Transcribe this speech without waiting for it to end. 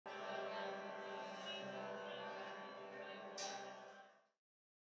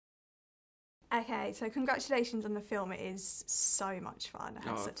Okay, so congratulations on the film. It is so much fun. I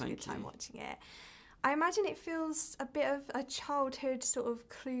had such a good time watching it. I imagine it feels a bit of a childhood sort of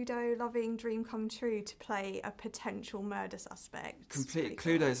Cluedo-loving dream come true to play a potential murder suspect. Completely.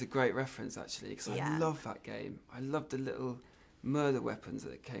 Cluedo is a great reference, actually, because I love that game. I love the little murder weapons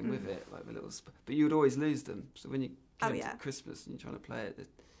that came with it, like the little... but you would always lose them. So when you came to Christmas and you're trying to play it,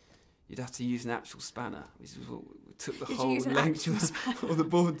 you'd have to use an actual spanner, which is what took the whole length of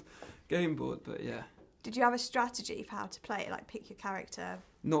the game board, but yeah. Did you have a strategy for how to play it, like pick your character?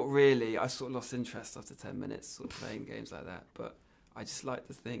 Not really. I sort of lost interest after 10 minutes sort of playing games like that, but I just like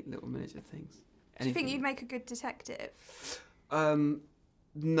to think little miniature things. Do you think you'd make a good detective?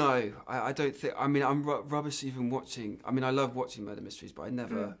 No, I don't think... I mean, I'm rubbish even watching... I mean, I love watching murder mysteries, but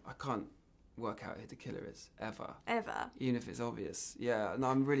I can't work out who the killer is, ever. Ever? Even if it's obvious. Yeah, no,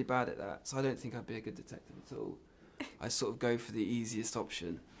 I'm really bad at that, so I don't think I'd be a good detective at all. I sort of go for the easiest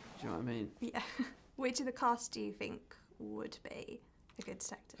option. Do you know what I mean? Yeah. Which of the cast do you think would be a good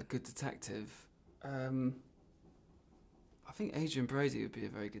detective? A good detective? I think Adrian Brody would be a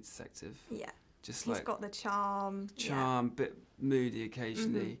very good detective. Yeah. Just He's got the charm. Bit moody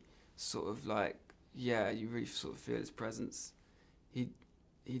occasionally. Sort of like, yeah, you really sort of feel his presence. He'd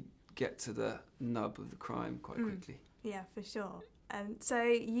get to the nub of the crime quite quickly. Yeah, for sure. So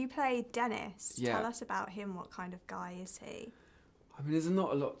you play Dennis. Yeah. Tell us about him. What kind of guy is he? I mean, there's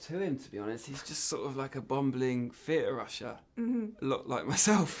not a lot to him, to be honest. He's just sort of like a bumbling theatre usher. A lot like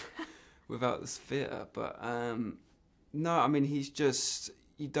myself, without this theatre. But no, I mean, he's just...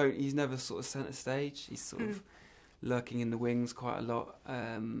 He's never sort of centre stage. He's sort of lurking in the wings quite a lot.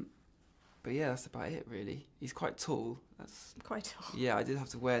 But yeah, that's about it, really. He's quite tall. That's quite tall. Yeah, I did have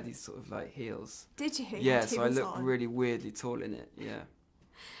to wear these sort of like heels. Did you? Yeah, so I look really weirdly tall in it. Yeah.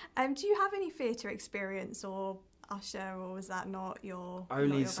 Do you have any theatre experience or usher, or was that not your?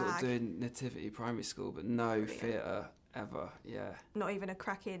 Only sort of doing nativity primary school, but no theatre ever. Yeah. Not even a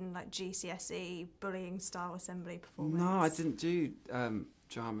cracking like GCSE bullying style assembly performance. No, I didn't do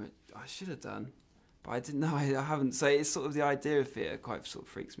drama. I should have done. But I didn't know. I haven't. So it's sort of the idea of theatre quite sort of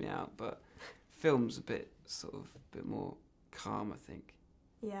freaks me out. But film's a bit more calm, I think.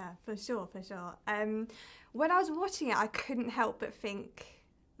 Yeah, for sure, for sure. When I was watching it, I couldn't help but think,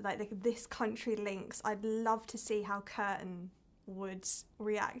 like, this country links. I'd love to see how Curtin would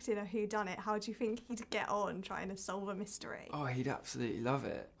react in a whodunit. How do you think he'd get on trying to solve a mystery? Oh, he'd absolutely love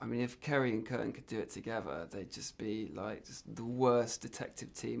it. I mean, if Kerry and Curtin could do it together, they'd just be like just the worst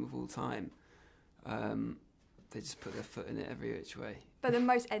detective team of all time. They just put their foot in it every which way. But the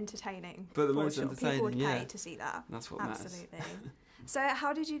most entertaining. But the most entertaining, people would pay to see that. That's what matters. So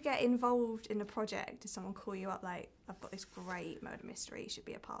how did you get involved in the project? Did someone call you up like, I've got this great murder mystery, you should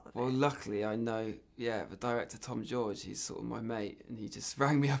be a part of it? Well, luckily I know, the director Tom George, he's sort of my mate, and he just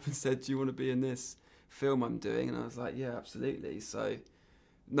rang me up and said, do you want to be in this film I'm doing? And I was like, yeah, absolutely. So,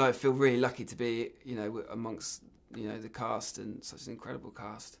 no, I feel really lucky to be, amongst, the cast, and such an incredible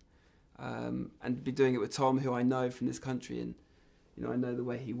cast. And be doing it with Tom, who I know from this country, and, I know the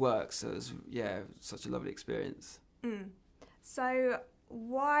way he works, so it was, such a lovely experience. So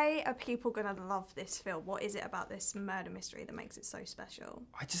why are people going to love this film? What is it about this murder mystery that makes it so special?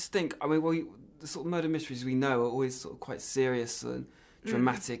 I just think, the sort of murder mysteries we know are always sort of quite serious and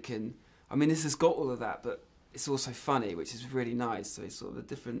dramatic, and this has got all of that, but it's also funny, which is really nice. So it's sort of a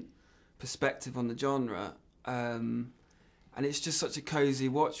different perspective on the genre, and it's just such a cosy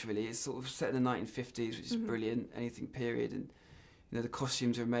watch, really. It's sort of set in the 1950s, which is brilliant. Anything period, and the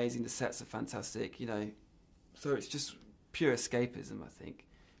costumes are amazing, the sets are fantastic. So it's just pure escapism, I think.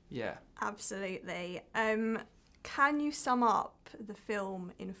 Yeah. Absolutely. Can you sum up the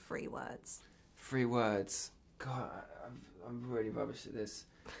film in 3 words? 3 words. God, I'm really rubbish at this.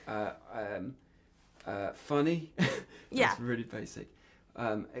 Funny. That's really basic.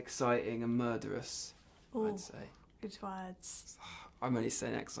 Exciting and murderous, I'd say. Good words. I'm only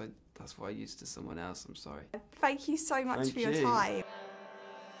saying that because that's what I used to someone else. I'm sorry. Thank you so much for your time.